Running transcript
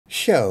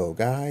Yo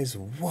guys,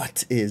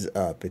 what is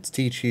up? It's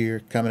Teach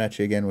here, coming at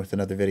you again with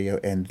another video,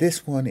 and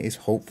this one is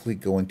hopefully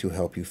going to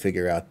help you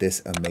figure out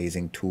this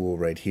amazing tool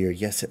right here.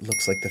 Yes, it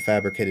looks like the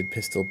fabricated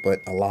pistol,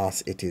 but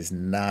alas, it is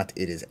not.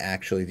 It is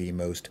actually the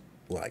most,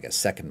 well, I guess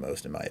second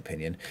most in my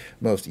opinion,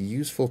 most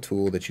useful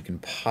tool that you can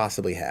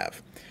possibly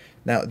have.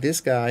 Now, this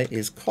guy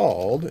is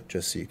called,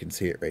 just so you can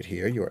see it right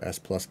here, your S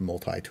Plus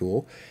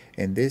multi-tool,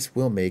 and this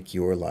will make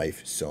your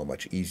life so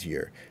much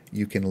easier.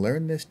 You can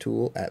learn this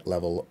tool at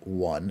level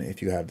 1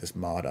 if you have this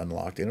mod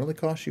unlocked. It only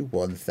costs you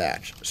 1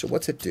 thatch. So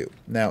what's it do?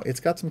 Now, it's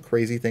got some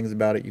crazy things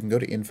about it. You can go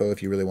to info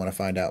if you really want to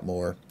find out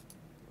more,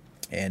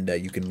 and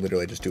you can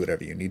literally just do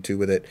whatever you need to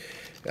with it,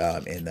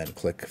 and then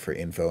click for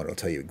info and it'll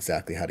tell you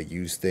exactly how to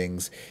use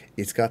things.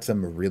 It's got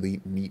some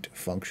really neat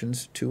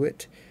functions to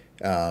it,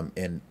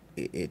 and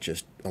it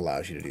just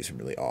allows you to do some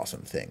really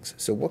awesome things.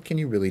 So what can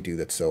you really do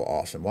that's so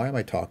awesome? Why am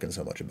I talking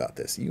so much about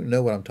this? You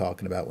know what I'm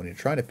talking about when you're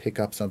trying to pick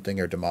up something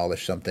or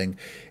demolish something,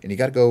 and you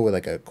got to go with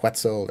like a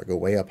Quetzal or go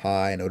way up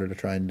high in order to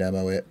try and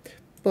demo it.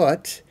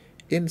 But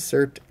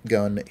insert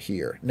gun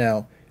here.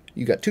 Now,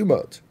 you got 2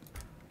 modes.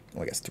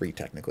 Well, I guess 3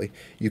 technically.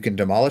 You can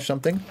demolish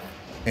something,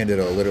 and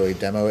it'll literally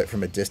demo it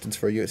from a distance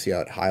for you. See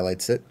how it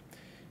highlights it?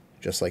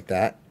 Just like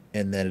that.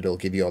 And then it'll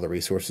give you all the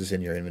resources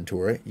in your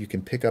inventory. You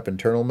can pick up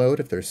internal mode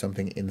if there's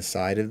something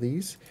inside of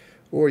these,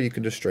 or you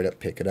can just straight up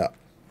pick it up.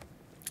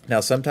 Now,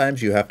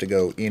 sometimes you have to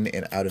go in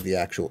and out of the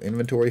actual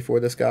inventory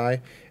for this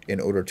guy in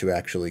order to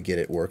actually get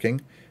it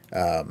working,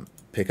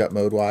 pickup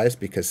mode wise,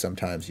 because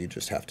sometimes you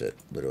just have to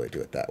literally do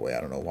it that way. I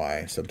don't know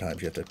why.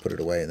 Sometimes you have to put it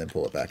away and then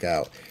pull it back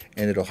out,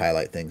 and it'll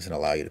highlight things and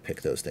allow you to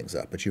pick those things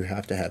up. But you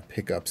have to have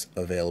pickups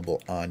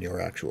available on your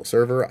actual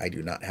server. I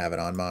do not have it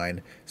on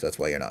mine, so that's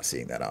why you're not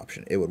seeing that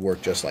option. It would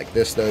work just like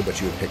this though,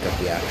 but you would pick up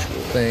the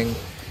actual thing,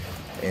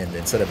 and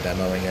instead of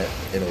demoing it,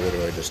 it'll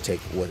literally just take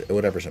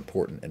whatever's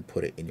important and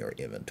put it in your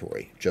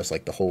inventory, just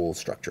like the whole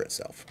structure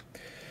itself.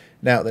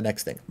 Now, the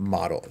next thing,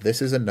 model.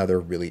 This is another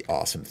really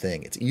awesome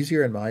thing. It's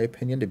easier, in my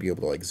opinion, to be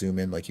able to like zoom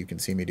in like you can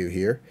see me do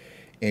here.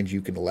 And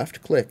you can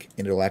left click,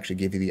 and it'll actually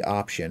give you the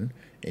option,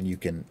 and you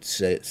can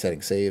set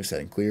setting saved,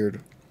 setting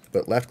cleared.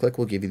 But left click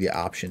will give you the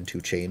option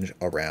to change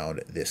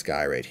around this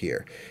guy right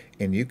here.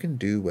 And you can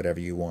do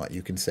whatever you want.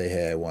 You can say,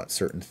 hey, I want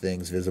certain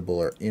things visible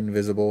or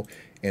invisible,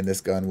 and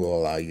this gun will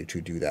allow you to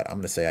do that. I'm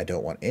going to say I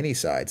don't want any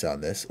sides on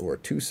this, or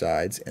 2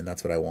 sides, and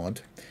that's what I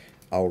want.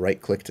 I'll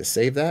right click to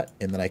save that,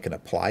 and then I can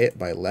apply it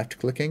by left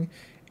clicking,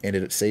 and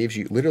it saves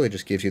you, literally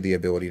just gives you the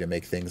ability to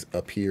make things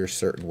appear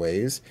certain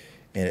ways,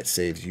 and it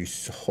saves you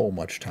so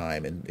much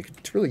time. And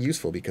it's really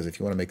useful because if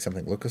you want to make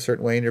something look a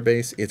certain way in your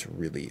base, it's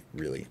really,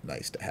 really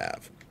nice to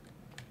have.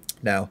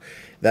 Now,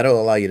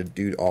 that'll allow you to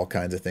do all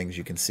kinds of things.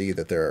 You can see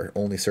that there are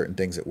only certain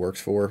things it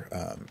works for,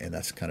 and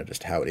that's kind of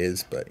just how it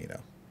is, but you know,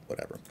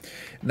 whatever.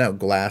 Now,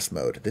 glass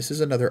mode. This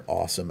is another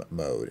awesome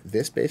mode.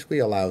 This basically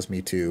allows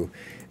me to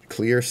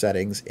clear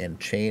settings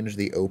and change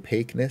the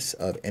opaqueness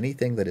of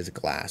anything that is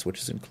glass, which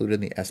is included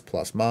in the S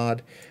Plus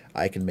mod.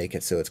 I can make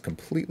it so it's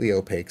completely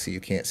opaque so you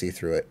can't see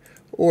through it,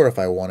 or if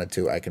I wanted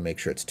to, I can make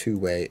sure it's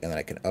 2-way, and then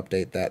I can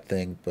update that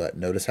thing. But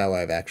notice how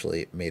I've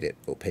actually made it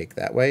opaque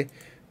that way.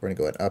 We're going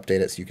to go ahead and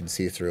update it so you can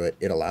see through it.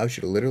 It allows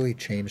you to literally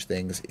change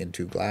things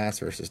into glass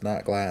versus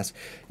not glass.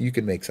 You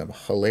can make some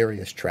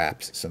hilarious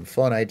traps, some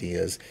fun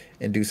ideas,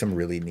 and do some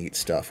really neat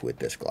stuff with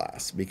this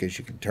glass, because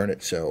you can turn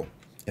it so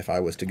if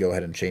I was to go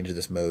ahead and change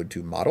this mode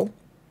to model,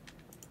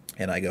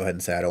 and I go ahead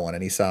and say I don't want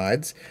any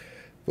sides,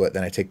 but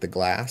then I take the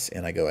glass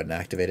and I go ahead and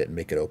activate it and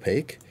make it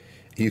opaque,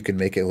 you can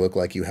make it look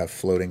like you have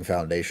floating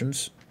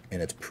foundations,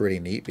 and it's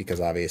pretty neat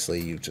because obviously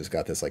you've just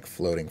got this like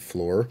floating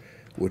floor,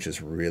 which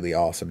is really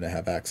awesome to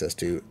have access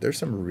to. There's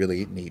some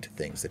really neat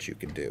things that you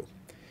can do.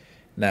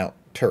 Now,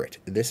 turret.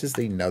 This is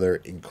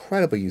another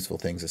incredibly useful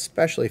thing,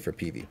 especially for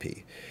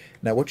PvP.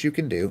 Now, what you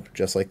can do,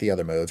 just like the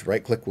other modes,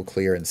 right-click will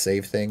clear and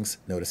save things.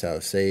 Notice how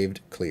saved,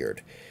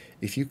 cleared.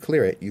 If you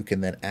clear it, you can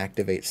then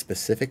activate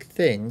specific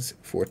things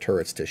for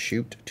turrets to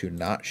shoot, to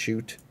not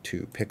shoot,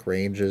 to pick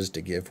ranges,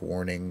 to give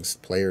warnings,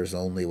 players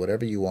only,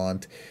 whatever you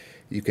want.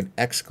 You can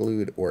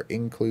exclude or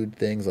include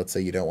things. Let's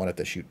say you don't want it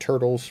to shoot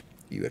turtles.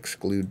 You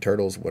exclude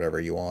turtles, whatever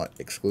you want,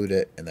 exclude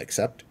it, and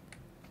accept.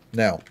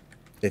 Now,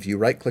 if you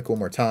right-click one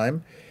more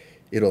time,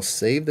 it'll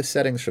save the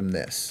settings from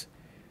this.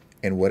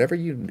 And whatever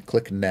you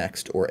click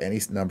next, or any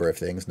number of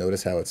things,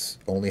 notice how it's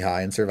only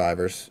high in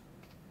survivors,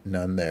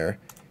 none there.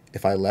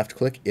 If I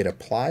left-click, it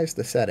applies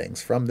the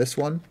settings from this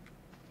one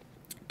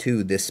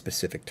to this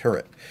specific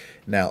turret.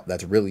 Now,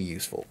 that's really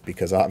useful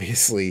because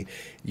obviously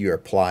you're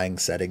applying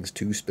settings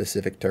to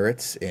specific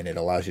turrets, and it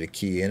allows you to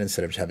key in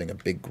instead of just having a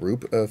big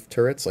group of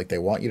turrets like they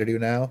want you to do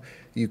now.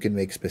 You can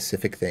make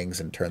specific things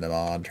and turn them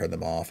on, turn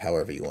them off,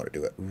 however you want to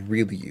do it.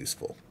 Really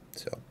useful.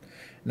 So,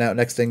 now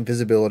next thing,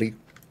 visibility.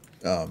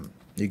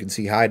 You can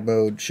see hide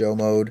mode, show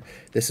mode.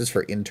 This is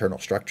for internal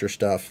structure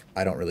stuff.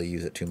 I don't really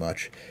use it too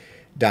much.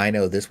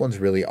 Dino, this one's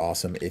really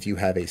awesome. If you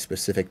have a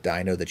specific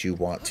dino that you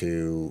want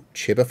to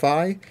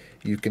chibify,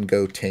 you can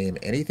go tame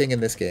anything in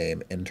this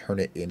game and turn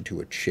it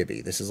into a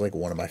chibi. This is like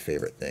one of my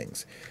favorite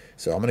things.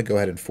 So I'm going to go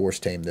ahead and force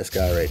tame this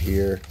guy right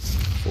here.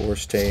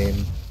 Force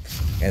tame.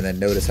 And then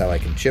notice how I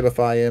can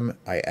chibify him.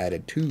 I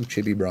added 2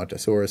 chibi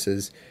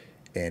brontosauruses.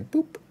 And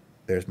boop,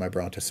 there's my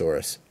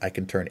brontosaurus. I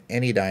can turn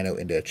any dino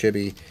into a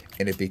chibi,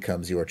 and it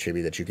becomes your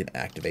chibi that you can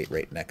activate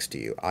right next to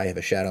you. I have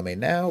a Shadowmane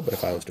now, but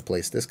if I was to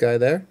place this guy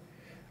there,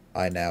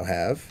 I now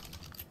have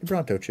a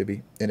Bronto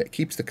chibi. And it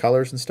keeps the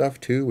colors and stuff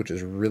too, which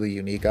is really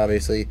unique,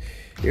 obviously.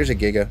 Here's a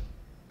Giga.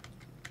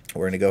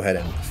 We're going to go ahead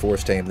and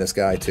force tame this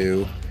guy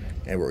too,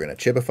 and we're going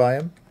to chibify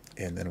him,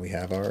 and then we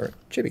have our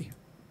chibi.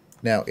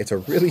 Now, it's a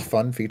really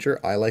fun feature.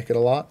 I like it a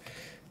lot.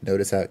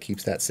 Notice how it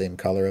keeps that same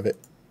color of it.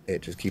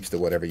 It just keeps the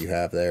whatever you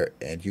have there,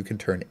 and you can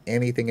turn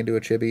anything into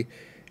a chibi.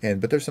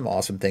 But there's some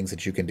awesome things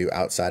that you can do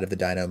outside of the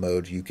dino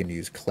mode. You can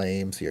use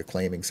claim, so you're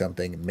claiming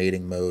something,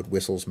 mating mode,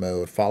 whistles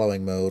mode,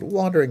 following mode,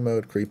 wandering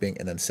mode, creeping,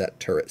 and then set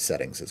turret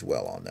settings as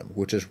well on them,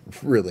 which is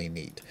really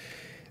neat.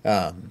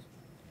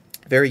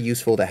 Very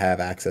useful to have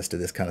access to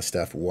this kind of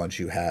stuff once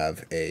you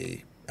have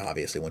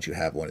once you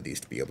have one of these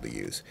to be able to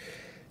use.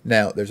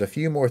 Now, there's a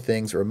few more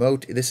things.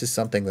 Remote, this is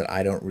something that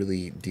I don't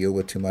really deal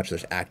with too much.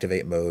 There's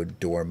activate mode,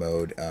 door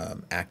mode,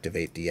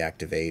 activate,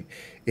 deactivate.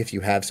 If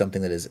you have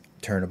something that is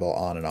turnable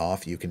on and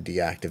off, you can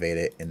deactivate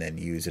it and then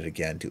use it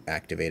again to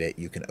activate it.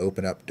 You can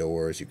open up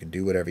doors. You can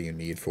do whatever you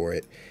need for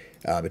it.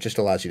 It just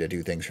allows you to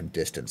do things from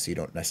distance, so you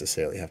don't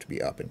necessarily have to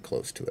be up and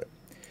close to it.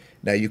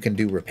 Now, you can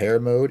do repair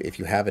mode. If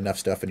you have enough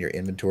stuff in your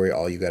inventory,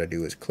 all you got to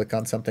do is click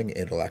on something.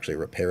 It'll actually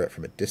repair it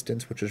from a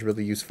distance, which is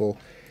really useful.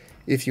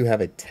 If you have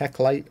a tech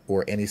light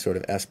or any sort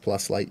of S+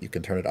 light, you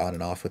can turn it on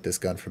and off with this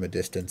gun from a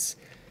distance.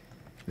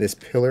 This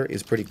pillar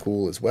is pretty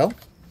cool as well.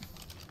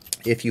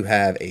 If you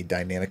have a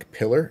dynamic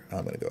pillar,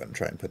 I'm going to go ahead and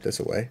try and put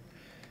this away.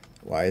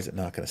 Why is it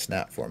not going to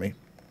snap for me?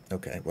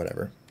 Okay,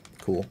 whatever.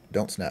 Cool.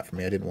 Don't snap for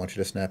me. I didn't want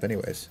you to snap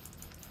anyways.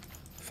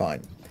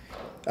 Fine.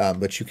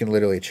 But you can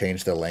literally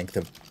change the length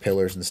of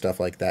pillars and stuff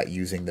like that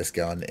using this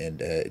gun,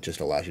 and it just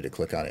allows you to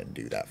click on it and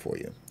do that for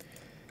you.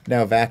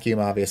 Now, vacuum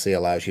obviously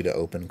allows you to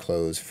open,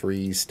 close,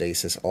 freeze,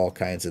 stasis, all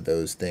kinds of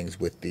those things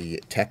with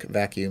the tech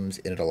vacuums,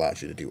 and it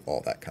allows you to do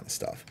all that kind of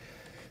stuff.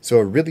 So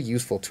a really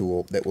useful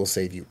tool that will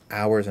save you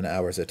hours and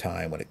hours of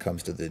time when it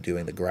comes to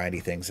doing the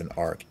grindy things in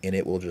Ark, and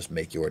it will just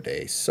make your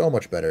day so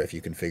much better if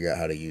you can figure out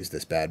how to use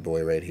this bad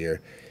boy right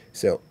here.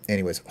 So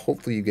anyways,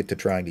 hopefully you get to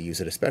trying to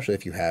use it, especially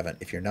if you haven't.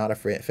 If you're not a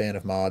fan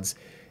of mods,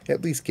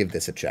 at least give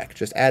this a check.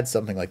 Just add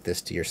something like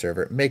this to your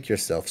server. Make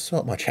yourself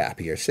so much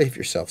happier. Save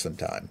yourself some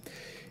time.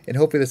 And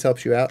hopefully this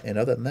helps you out. And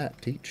other than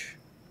that, teach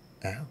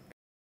out.